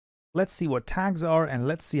let's see what tags are and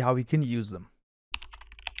let's see how we can use them.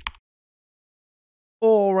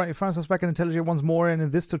 Alright, friends, let's back in IntelliJ once more, and in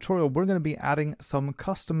this tutorial we're going to be adding some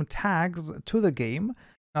custom tags to the game.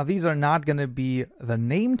 Now these are not going to be the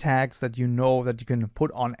name tags that you know that you can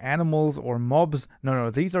put on animals or mobs. No,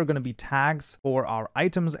 these are going to be tags for our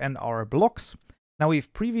items and our blocks. Now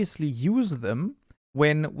we've previously used them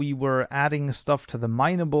when we were adding stuff to the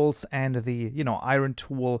minables and the, iron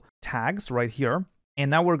tool tags right here. And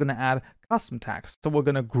now we're going to add custom tags. So we're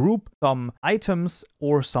going to group some items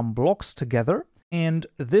or some blocks together, and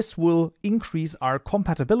this will increase our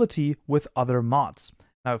compatibility with other mods.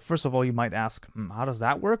 Now, first of all, you might ask, how does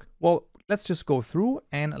that work? Well, let's just go through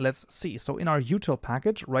and let's see. So in our util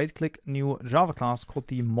package, right-click new Java class called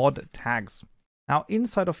the ModTags. Now,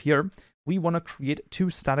 inside of here, we want to create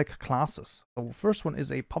two static classes. The first one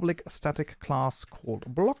is a public static class called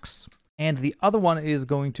blocks, and the other one is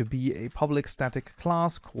going to be a public static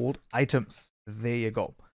class called items. There you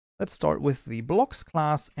go. Let's start with the blocks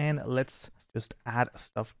class and let's just add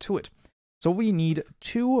stuff to it. So we need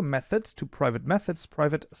two methods, two private methods,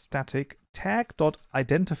 private static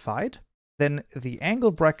tag.identified, then the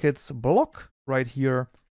angle brackets block right here,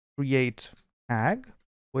 create tag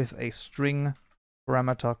with a string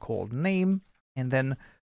parameter called name, and then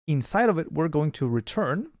inside of it we're going to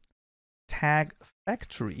return tag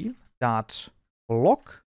factory dot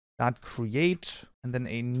block dot create, and then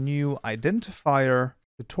a new identifier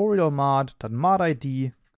tutorial mod dot mod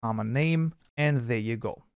id comma name, and there you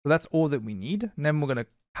go. So that's all that we need. And then we're going to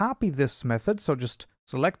copy this method. So just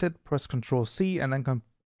select it, press Ctrl C, and then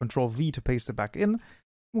Ctrl V to paste it back in.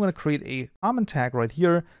 We're going to create a common tag right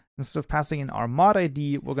here. Instead of passing in our mod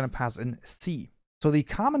ID, we're going to pass in C. So the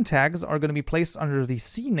common tags are going to be placed under the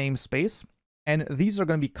C namespace, and these are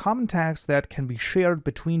going to be common tags that can be shared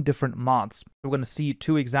between different mods. We're going to see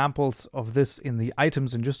two examples of this in the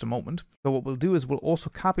items in just a moment. So what we'll do is we'll also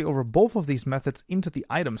copy over both of these methods into the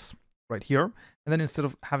items right here. And then instead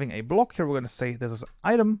of having a block here, we're going to say this is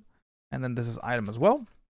item, and then this is item as well.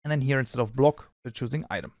 And then here, instead of block, we're choosing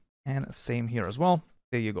item. And same here as well.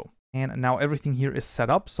 There you go. And now everything here is set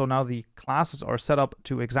up. So now the classes are set up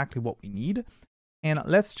to exactly what we need. And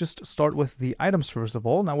let's just start with the items first of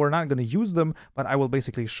all. Now we're not going to use them, but I will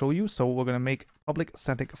basically show you. So we're going to make public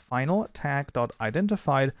static final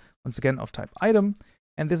tag.identified, once again of type item.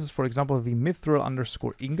 And this is, for example, the mithril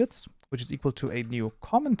underscore ingots, which is equal to a new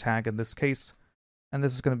common tag in this case. And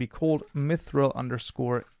this is going to be called mithril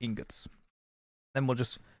underscore ingots. Then we'll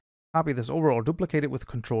just copy this over or duplicate it with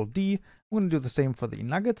Ctrl D. We're going to do the same for the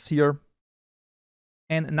nuggets here.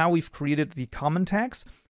 And now we've created the common tags.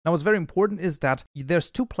 Now what's very important is that there's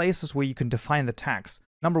two places where you can define the tags.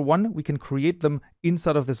 Number one, we can create them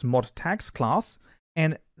inside of this ModTags class.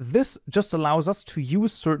 And this just allows us to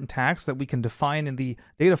use certain tags that we can define in the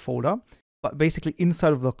data folder, but basically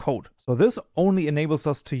inside of the code. So this only enables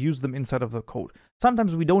us to use them inside of the code.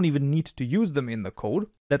 Sometimes we don't even need to use them in the code.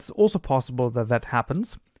 That's also possible that that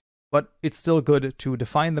happens, but it's still good to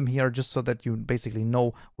define them here just so that you basically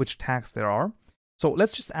know which tags there are. So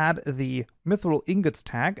let's just add the mithril ingots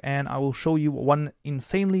tag, and I will show you one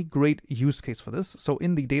insanely great use case for this. So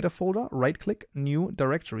in the data folder, right-click new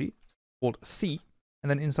directory called C, and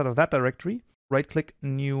then inside of that directory, right-click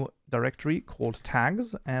new directory called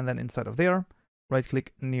tags, and then inside of there,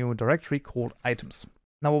 right-click new directory called items.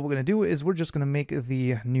 Now what we're going to do is we're just going to make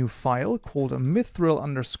the new file called mithril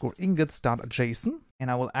underscore ingots.json,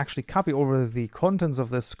 and I will actually copy over the contents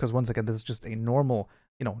of this because once again, this is just a normal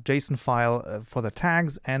JSON file for the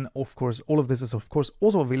tags, and of course, all of this is of course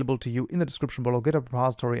also available to you in the description below, GitHub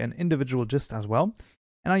repository and individual gist as well.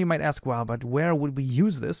 And now you might ask, well, but where would we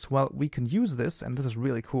use this? Well, we can use this, and this is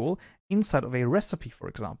really cool, inside of a recipe, for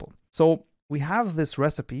example. So we have this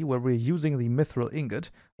recipe where we're using the mithril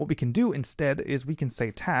ingot. What we can do instead is we can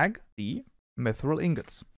say tag the mithril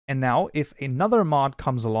ingots. And now if another mod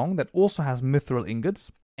comes along that also has mithril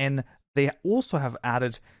ingots, and they also have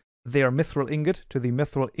added their mithril ingot to the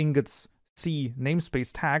mithril ingots C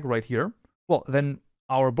namespace tag right here, well, then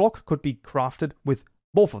our block could be crafted with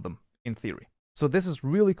both of them in theory. So this is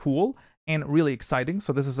really cool and really exciting.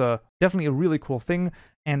 So this is definitely a really cool thing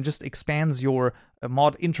and just expands your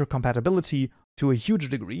mod intercompatibility to a huge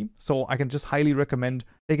degree. So I can just highly recommend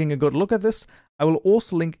taking a good look at this. I will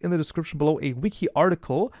also link in the description below a wiki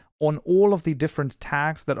article on all of the different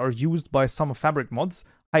tags that are used by some Fabric mods.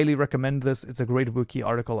 Highly recommend this. It's a great wiki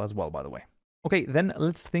article as well, by the way. Okay, then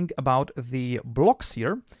let's think about the blocks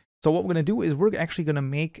here. So what we're going to do is we're actually going to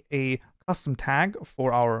make a custom tag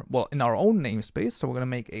for our, well, in our own namespace. So we're going to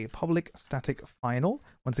make a public static final,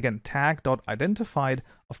 once again, tag.identified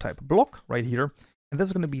of type block right here. And this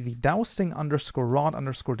is going to be the dowsing underscore rod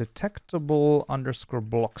underscore detectable underscore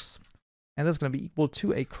blocks. And this is going to be equal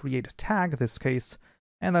to a create tag, this case,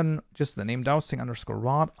 and then just the name dowsing underscore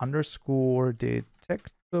rod underscore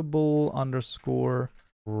detectable underscore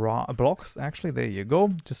blocks. Actually, there you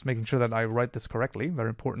go. Just making sure that I write this correctly. Very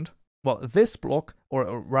important. Well, this block,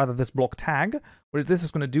 or rather this block tag, what this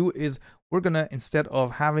is going to do is we're going to, instead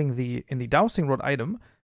of having in the dowsing rod item,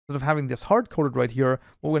 instead of having this hard-coded right here,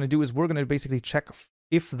 what we're going to do is we're going to basically check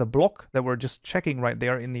if the block that we're just checking right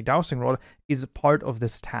there in the dowsing rod is part of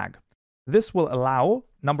this tag. This will allow,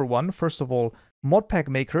 number one, first of all, mod pack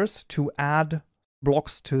makers to add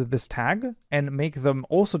blocks to this tag and make them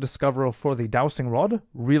also discoverable for the dowsing rod.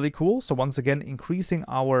 Really cool. So once again, increasing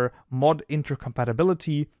our mod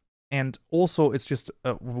intercompatibility, and also it's just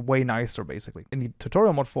way nicer basically. In the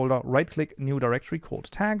tutorial mod folder, right click new directory called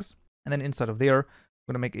tags, and then inside of there,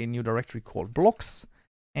 I'm going to make a new directory called blocks,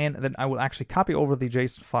 and then I will actually copy over the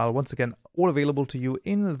JSON file, once again, all available to you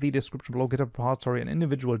in the description below, GitHub repository and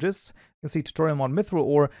individual gists. You can see tutorial mod mithril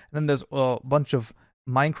ore, and then there's a bunch of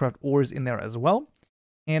Minecraft ores in there as well.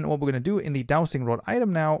 And what we're going to do in the dowsing rod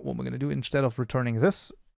item now, what we're going to do instead of returning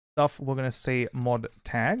this stuff, we're going to say mod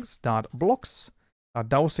tags dot blocks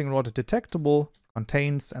dowsing rod detectable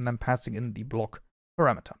contains, and then passing in the block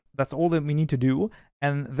parameter. That's all that we need to do,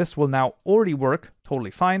 and this will now already work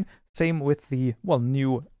totally fine. Same with the, well,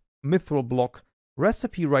 new mithril block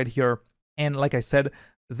recipe right here. And like I said,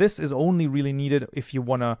 this is only really needed if you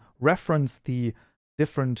want to reference the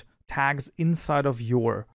different tags inside of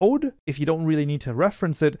your code. If you don't really need to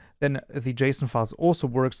reference it, then the JSON files also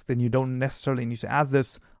works. Then you don't necessarily need to add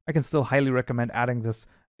this. I can still highly recommend adding this.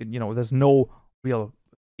 You know, there's no real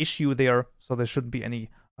issue there, so there shouldn't be any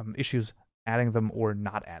issues adding them or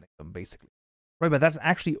not adding them, basically. Right, but that's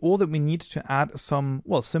actually all that we need to add some,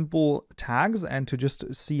 well, simple tags and to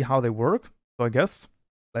just see how they work. So I guess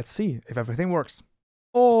let's see if everything works.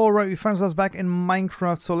 Alright, we found ourselves back in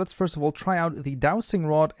Minecraft, so let's first of all try out the dowsing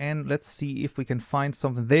rod and let's see if we can find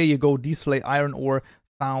something. There you go, deep slate iron ore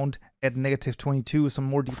found at -22, some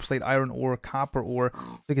more deep slate iron ore, copper ore.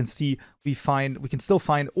 So you can see we can still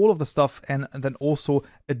find all of the stuff and then also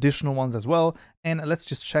additional ones as well. And let's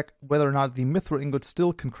just check whether or not the mithril ingot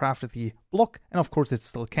still can craft the block, and of course it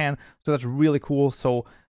still can, so that's really cool. So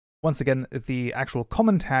once again, the actual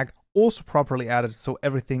common tag also properly added, so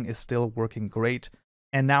everything is still working great.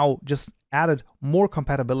 And now just added more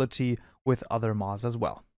compatibility with other mods as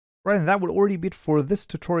well. Right, and that would already be it for this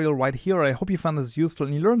tutorial right here. I hope you found this useful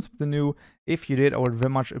and you learned something new. If you did, I would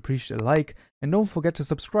very much appreciate a like. And don't forget to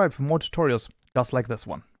subscribe for more tutorials just like this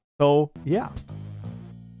one. So, yeah.